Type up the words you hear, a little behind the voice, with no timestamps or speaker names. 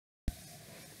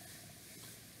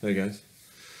Hey guys.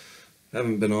 I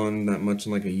haven't been on that much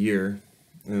in like a year,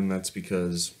 and that's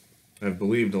because I've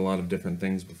believed a lot of different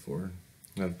things before.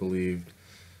 I've believed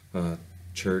uh,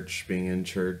 church, being in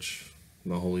church,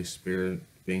 the Holy Spirit,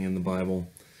 being in the Bible.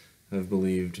 I've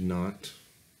believed not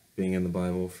being in the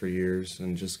Bible for years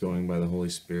and just going by the Holy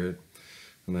Spirit.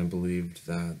 And I believed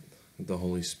that the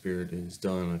Holy Spirit is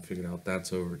done. I figured out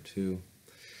that's over too.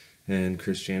 And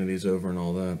Christianity's over and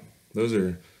all that. Those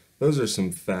are those are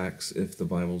some facts if the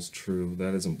Bible's true.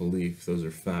 That isn't belief, those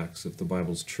are facts. If the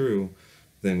Bible's true,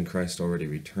 then Christ already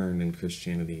returned and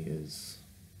Christianity is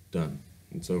done.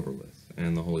 It's over with.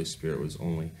 And the Holy Spirit was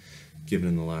only given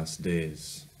in the last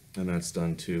days. And that's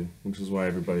done too. Which is why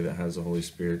everybody that has the Holy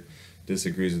Spirit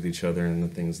disagrees with each other and the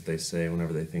things that they say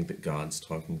whenever they think that God's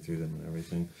talking through them and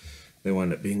everything. They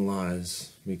wind up being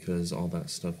lies because all that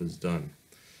stuff is done.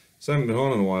 So I haven't been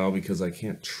on in a while because I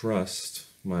can't trust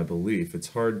my belief.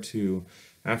 It's hard to,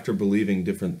 after believing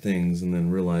different things and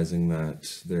then realizing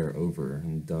that they're over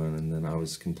and done and then I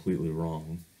was completely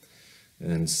wrong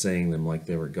and saying them like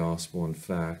they were gospel and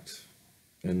fact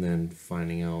and then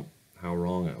finding out how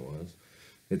wrong I was,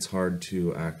 it's hard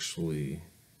to actually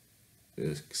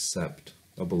accept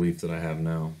a belief that I have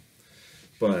now.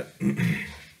 But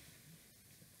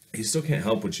you still can't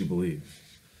help what you believe.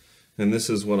 And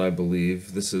this is what I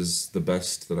believe. This is the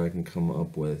best that I can come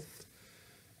up with.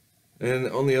 And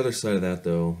on the other side of that,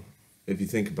 though, if you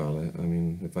think about it, I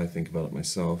mean, if I think about it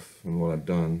myself and what I've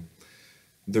done,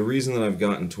 the reason that I've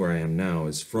gotten to where I am now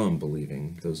is from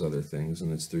believing those other things,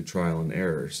 and it's through trial and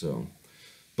error. So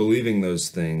believing those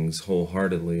things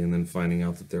wholeheartedly and then finding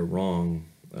out that they're wrong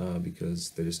because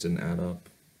they just didn't add up,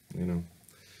 you know.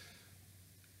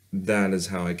 That is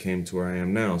how I came to where I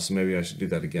am now, so maybe I should do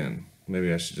that again.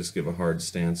 Maybe I should just give a hard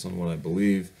stance on what I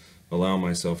believe, allow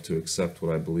myself to accept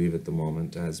what I believe at the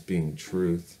moment as being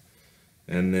truth,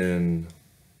 and then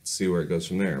see where it goes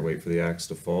from there. Wait for the axe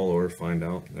to fall or find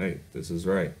out, hey, this is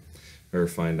right. Or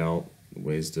find out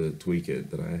ways to tweak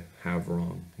it that I have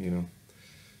wrong, you know.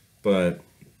 But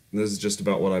this is just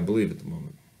about what I believe at the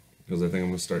moment, because I think I'm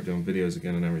going to start doing videos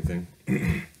again and everything.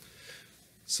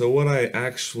 So what I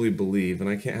actually believe, and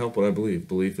I can't help what I believe.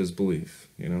 Belief is belief,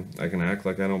 you know. I can act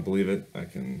like I don't believe it. I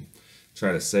can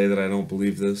try to say that I don't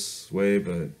believe this way,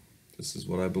 but this is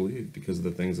what I believe because of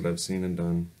the things that I've seen and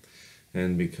done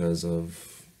and because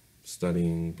of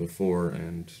studying before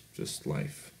and just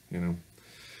life, you know.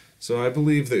 So I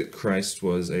believe that Christ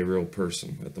was a real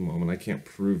person at the moment. I can't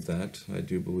prove that. I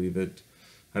do believe it.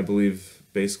 I believe,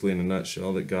 basically in a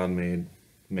nutshell, that God made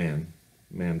man.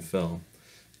 Man fell.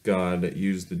 God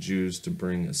used the Jews to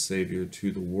bring a Savior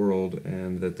to the world,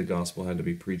 and that the gospel had to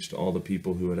be preached to all the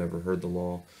people who had ever heard the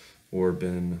law or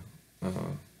been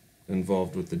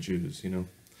involved with the Jews, you know.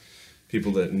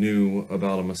 People that knew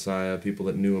about a Messiah, people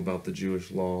that knew about the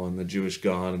Jewish law and the Jewish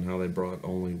God and how they brought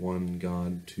only one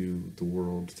God to the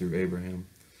world through Abraham.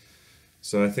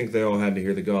 So I think they all had to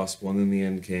hear the gospel, and then the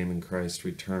end came and Christ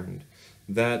returned.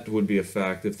 That would be a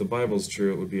fact. If the Bible's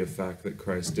true, it would be a fact that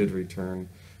Christ did return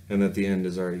and that the end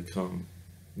has already come.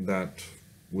 That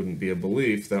wouldn't be a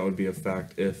belief, that would be a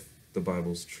fact if the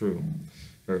Bible's true.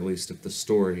 Or at least if the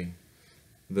story,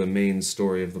 the main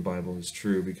story of the Bible is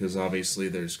true, because obviously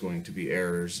there's going to be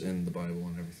errors in the Bible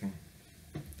and everything.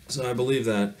 So I believe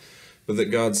that, but that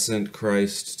God sent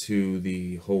Christ to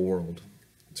the whole world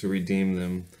to redeem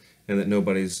them, and that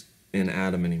nobody's in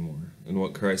Adam anymore. And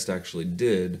what Christ actually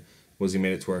did was he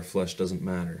made it to where our flesh doesn't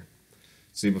matter.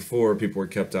 See, before people were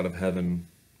kept out of heaven,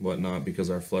 whatnot,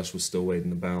 because our flesh was still weighed in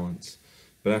the balance.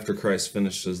 But after Christ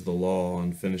finishes the law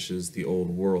and finishes the old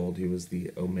world, he was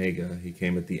the Omega. He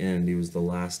came at the end. He was the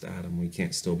last Adam. We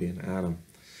can't still be an Adam.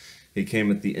 He came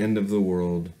at the end of the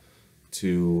world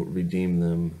to redeem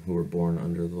them who were born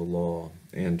under the law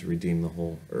and to redeem the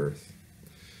whole earth.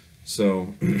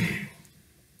 So,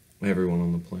 everyone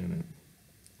on the planet.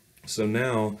 So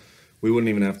now, we wouldn't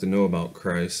even have to know about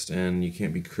Christ, and you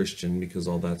can't be Christian because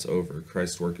all that's over.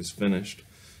 Christ's work is finished.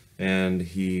 And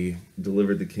he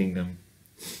delivered the kingdom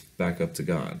back up to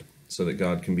God so that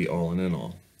God can be all and in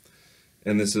all.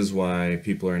 And this is why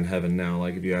people are in heaven now.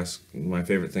 Like, if you ask, my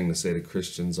favorite thing to say to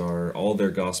Christians are all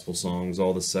their gospel songs,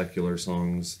 all the secular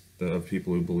songs of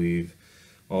people who believe,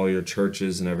 all your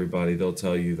churches and everybody, they'll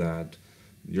tell you that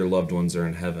your loved ones are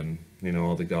in heaven, you know,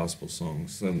 all the gospel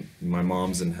songs. And my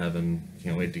mom's in heaven,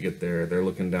 can't wait to get there, they're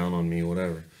looking down on me,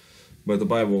 whatever. But the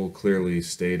Bible clearly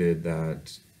stated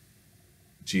that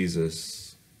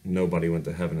Jesus, nobody went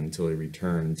to heaven until he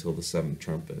returned, until the seventh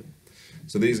trumpet.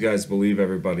 So these guys believe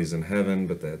everybody's in heaven,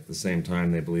 but at the same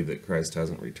time they believe that Christ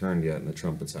hasn't returned yet and the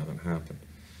trumpets haven't happened.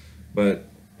 But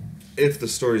if the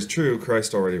story is true,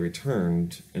 Christ already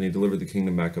returned and he delivered the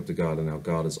kingdom back up to God, and now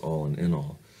God is all and in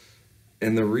all.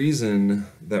 And the reason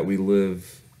that we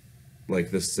live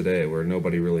like this today, where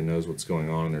nobody really knows what's going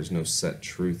on and there's no set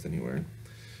truth anywhere,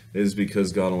 is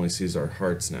because God only sees our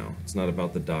hearts now. It's not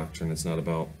about the doctrine. It's not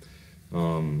about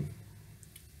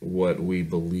what we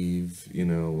believe,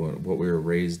 what we were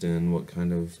raised in, what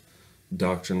kind of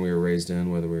doctrine we were raised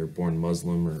in, whether we were born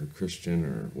Muslim or Christian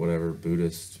or whatever,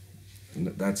 Buddhist.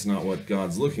 That's not what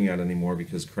God's looking at anymore,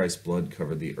 because Christ's blood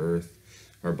covered the earth.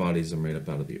 Our bodies are made up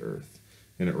out of the earth,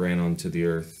 and it ran onto the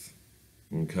earth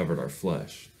and covered our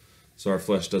flesh. So our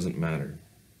flesh doesn't matter.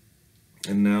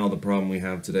 And now the problem we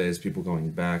have today is people going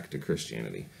back to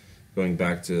Christianity, going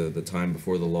back to the time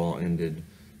before the law ended,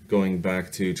 going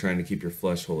back to trying to keep your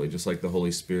flesh holy, just like the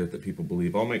Holy Spirit that people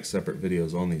believe. I'll make separate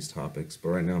videos on these topics, but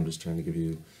right now I'm just trying to give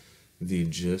you the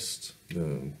gist,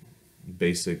 the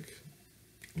basic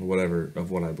whatever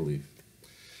of what I believe.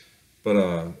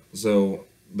 But so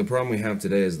the problem we have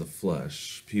today is the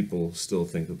flesh. People still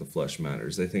think that the flesh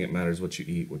matters. They think it matters what you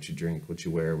eat, what you drink, what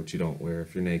you wear, what you don't wear,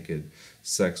 if you're naked,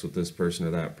 sex with this person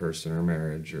or that person, or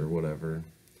marriage or whatever.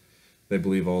 They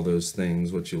believe all those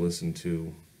things, what you listen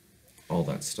to, all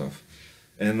that stuff.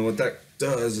 And what that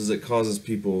does is it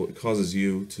causes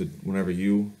you to, whenever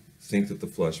you think that the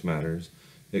flesh matters,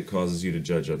 it causes you to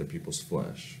judge other people's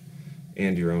flesh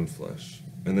and your own flesh.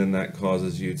 And then that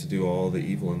causes you to do all the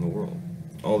evil in the world.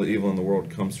 All the evil in the world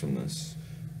comes from this.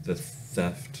 The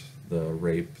theft, the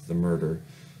rape, the murder.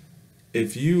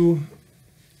 If you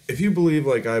believe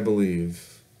like I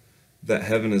believe that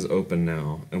heaven is open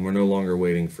now and we're no longer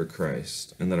waiting for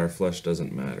Christ and that our flesh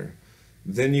doesn't matter,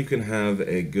 then you can have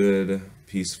a good,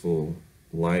 peaceful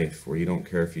life where you don't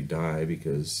care if you die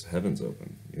because heaven's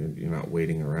open. You're not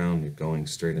waiting around, you're going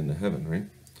straight into heaven, right?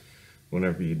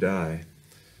 Whenever you die.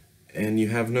 And you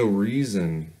have no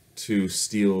reason to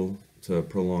steal to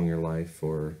prolong your life,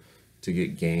 or to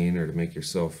get gain, or to make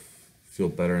yourself feel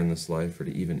better in this life, or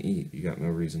to even eat. You got no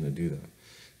reason to do that.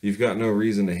 You've got no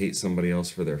reason to hate somebody else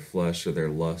for their flesh or their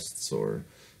lusts, or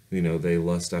they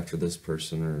lust after this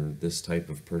person or this type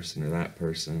of person or that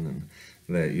person,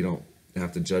 and that you don't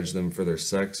have to judge them for their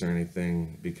sex or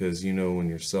anything, because you know in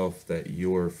yourself that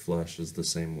your flesh is the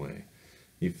same way.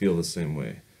 You feel the same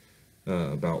way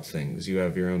about things. You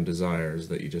have your own desires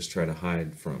that you just try to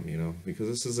hide from, because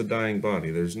this is a dying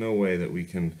body. There's no way that we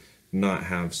can not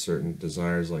have certain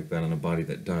desires like that in a body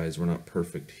that dies. We're not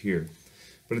perfect here.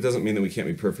 But it doesn't mean that we can't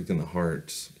be perfect in the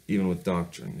heart, even with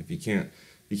doctrine. If you can't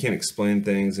explain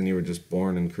things and you were just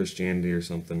born in Christianity or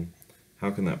something,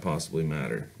 how can that possibly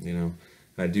matter?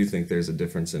 I do think there's a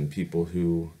difference in people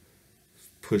who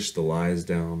push the lies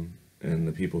down and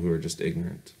the people who are just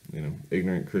ignorant.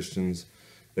 Ignorant Christians,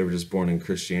 they were just born in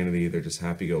Christianity, they're just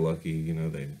happy-go-lucky,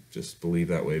 they just believe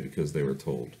that way because they were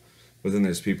told. But then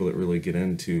there's people that really get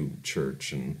into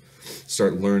church and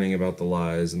start learning about the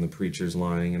lies and the preachers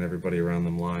lying and everybody around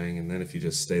them lying, and then if you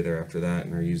just stay there after that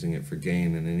and are using it for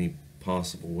gain in any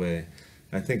possible way,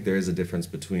 I think there is a difference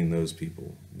between those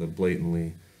people, the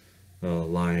blatantly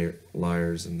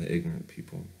liars and the ignorant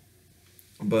people.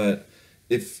 But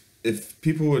if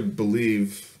people would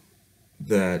believe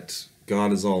that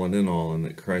God is all and in all and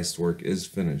that Christ's work is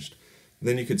finished,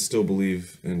 then you could still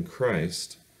believe in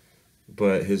Christ,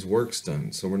 but his work's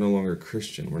done, so we're no longer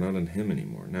Christian. We're not in him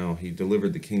anymore. Now, he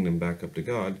delivered the kingdom back up to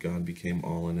God. God became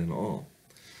all and in all.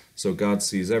 So God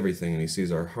sees everything, and he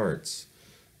sees our hearts.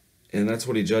 And that's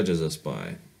what he judges us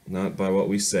by, not by what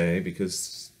we say,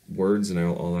 because words and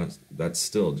all that's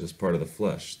still just part of the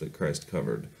flesh that Christ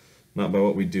covered. Not by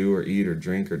what we do or eat or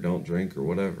drink or don't drink or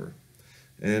whatever.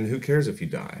 And who cares if you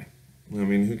die?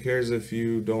 Who cares if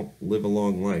you don't live a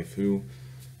long life?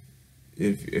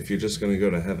 If you're just going to go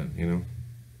to heaven,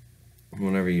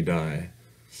 whenever you die.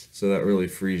 So that really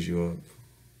frees you up.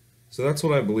 So that's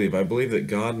what I believe. I believe that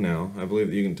God now, I believe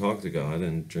that you can talk to God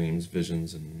in dreams,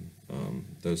 visions, and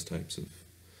those types of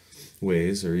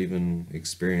ways, or even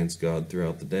experience God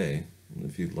throughout the day,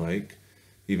 if you'd like.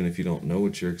 Even if you don't know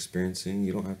what you're experiencing,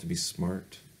 you don't have to be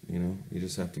smart, you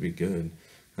just have to be good.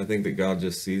 I think that God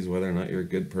just sees whether or not you're a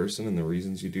good person and the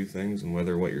reasons you do things, and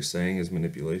whether what you're saying is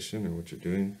manipulation or what you're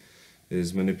doing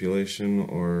is manipulation,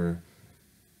 or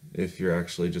if you're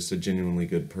actually just a genuinely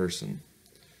good person.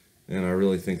 And I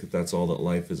really think that that's all that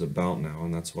life is about now,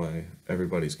 and that's why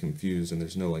everybody's confused, and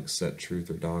there's no set truth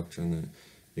or doctrine that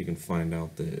you can find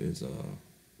out that is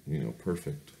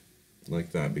perfect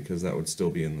like that, because that would still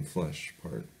be in the flesh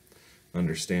part,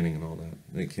 understanding and all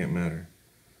that. It can't matter.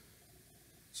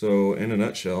 So in a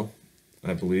nutshell,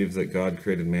 I believe that God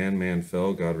created man, man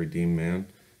fell, God redeemed man,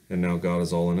 And now God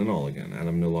is all in and all again.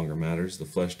 Adam no longer matters. The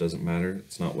flesh doesn't matter.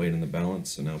 It's not weighed in the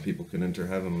balance. And now people can enter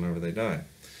heaven whenever they die.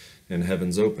 And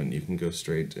heaven's open. You can go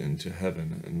straight into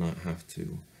heaven and not have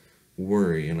to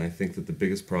worry. And I think that the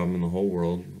biggest problem in the whole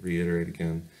world, reiterate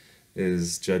again,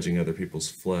 is judging other people's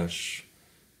flesh,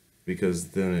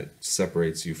 because then it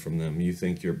separates you from them. You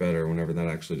think you're better whenever that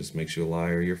actually just makes you a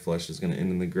liar. Your flesh is going to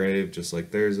end in the grave just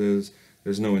like theirs is.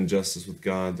 There's no injustice with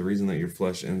God. The reason that your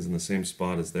flesh ends in the same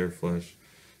spot as their flesh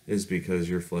is because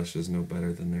your flesh is no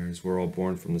better than theirs. We're all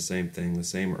born from the same thing, the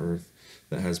same earth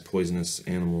that has poisonous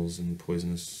animals and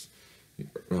poisonous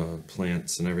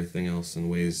plants and everything else and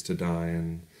ways to die,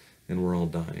 and we're all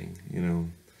dying, you know.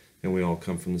 And we all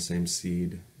come from the same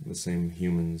seed, the same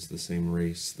humans, the same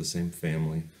race, the same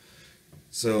family.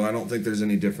 So I don't think there's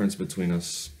any difference between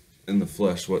us in the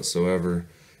flesh whatsoever.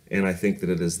 And I think that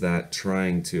it is that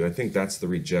trying to, I think that's the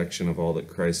rejection of all that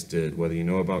Christ did, whether you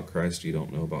know about Christ or you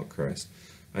don't know about Christ.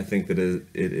 I think that it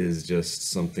is just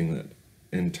something that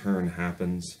in turn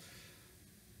happens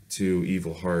to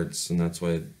evil hearts, and that's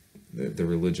why the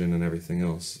religion and everything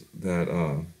else,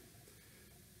 that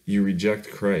you reject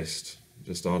Christ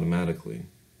just automatically,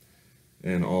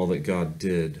 and all that God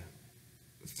did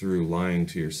through lying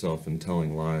to yourself and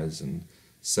telling lies and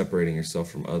separating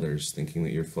yourself from others, thinking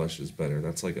that your flesh is better.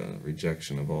 That's like a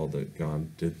rejection of all that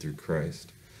God did through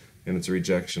Christ. And it's a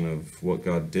rejection of what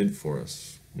God did for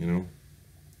us, you know.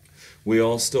 We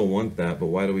all still want that, but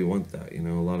why do we want that? You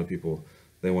know, a lot of people,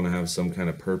 they want to have some kind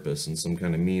of purpose and some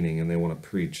kind of meaning, and they want to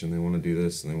preach, and they want to do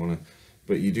this, and they want to...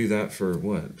 But you do that for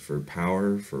what? For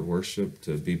power, for worship,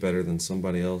 to be better than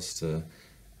somebody else, to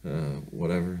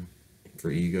whatever,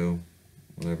 for ego,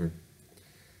 whatever.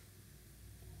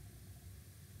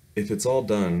 If it's all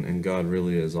done and God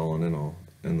really is all in all,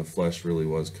 and the flesh really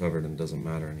was covered and doesn't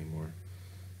matter anymore,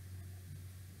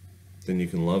 then you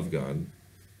can love God,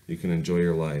 you can enjoy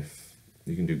your life,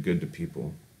 you can do good to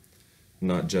people,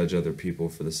 not judge other people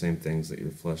for the same things that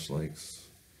your flesh likes.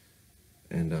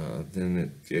 And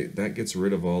then that gets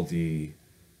rid of all the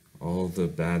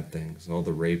bad things, all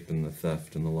the rape and the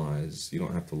theft and the lies. You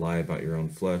don't have to lie about your own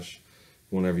flesh.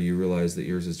 Whenever you realize that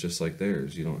yours is just like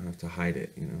theirs, you don't have to hide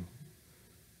it, you know.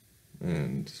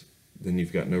 And then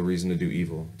you've got no reason to do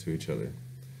evil to each other.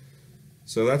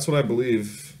 So that's what I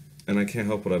believe, and I can't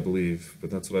help what I believe, but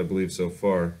that's what I believe so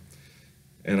far.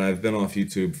 And I've been off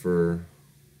YouTube for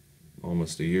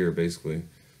almost a year, basically,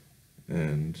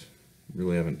 and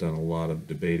really haven't done a lot of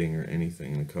debating or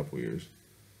anything in a couple years.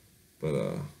 But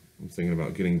I'm thinking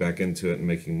about getting back into it and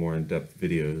making more in-depth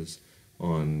videos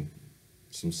on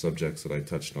some subjects that I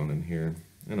touched on in here,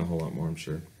 and a whole lot more, I'm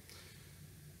sure.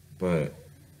 But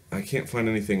I can't find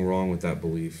anything wrong with that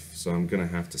belief, so I'm going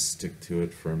to have to stick to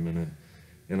it for a minute,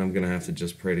 and I'm going to have to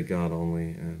just pray to God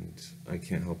only, and I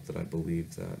can't help that I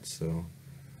believe that, so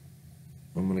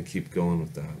I'm going to keep going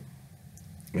with that,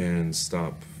 and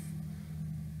stop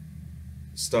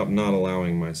not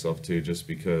allowing myself to, just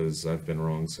because I've been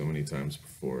wrong so many times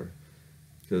before.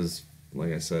 Because,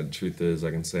 like I said, truth is,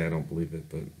 I can say I don't believe it,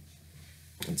 but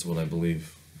that's what I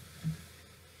believe.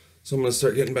 So I'm going to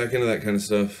start getting back into that kind of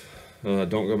stuff. Don't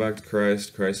go back to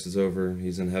Christ. Christ is over.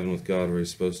 He's in heaven with God where he's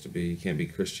supposed to be. You can't be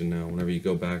Christian now. Whenever you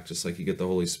go back, just like you get the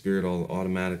Holy Spirit,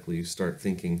 automatically you start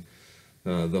thinking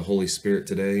the Holy Spirit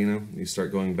today, you know? You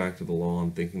start going back to the law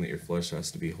and thinking that your flesh has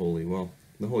to be holy. Well,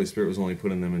 the Holy Spirit was only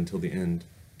put in them until the end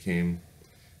came.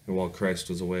 And while Christ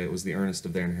was away, it was the earnest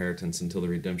of their inheritance until the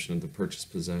redemption of the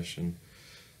purchased possession.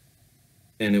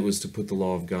 And it was to put the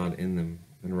law of God in them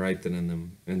and write that in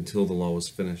them until the law was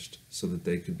finished, so that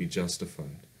they could be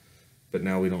justified. But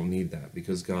now we don't need that,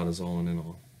 because God is all in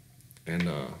all. And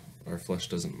our flesh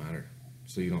doesn't matter.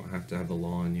 So you don't have to have the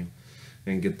law in you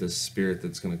and get this spirit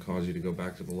that's going to cause you to go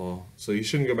back to the law. So you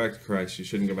shouldn't go back to Christ. You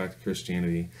shouldn't go back to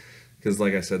Christianity. Because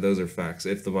like I said, those are facts.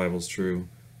 If the Bible's true,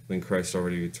 then Christ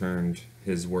already returned.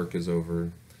 His work is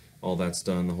over. All that's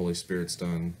done. The Holy Spirit's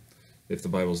done. If the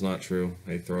Bible's not true,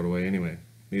 they throw it away anyway.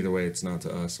 Either way, it's not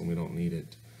to us, and we don't need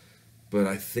it. But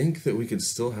I think that we could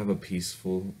still have a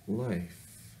peaceful life.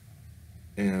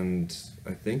 And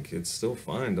I think it's still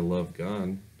fine to love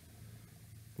God.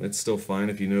 It's still fine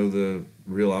if you know the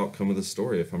real outcome of the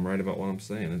story, if I'm right about what I'm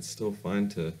saying. It's still fine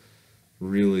to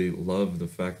really love the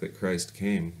fact that Christ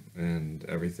came and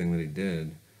everything that he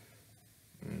did,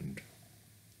 and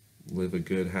live a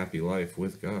good, happy life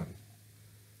with God.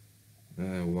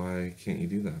 Why can't you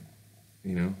do that?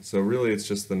 You know? So really it's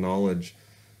just the knowledge.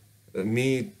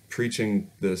 Me preaching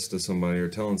this to somebody or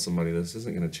telling somebody this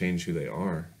isn't going to change who they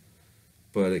are.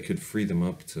 But it could free them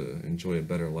up to enjoy a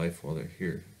better life while they're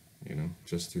here, you know,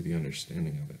 just through the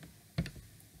understanding of it.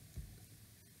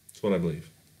 That's what I believe.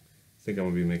 I think I'm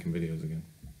going to be making videos again.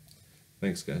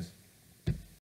 Thanks, guys.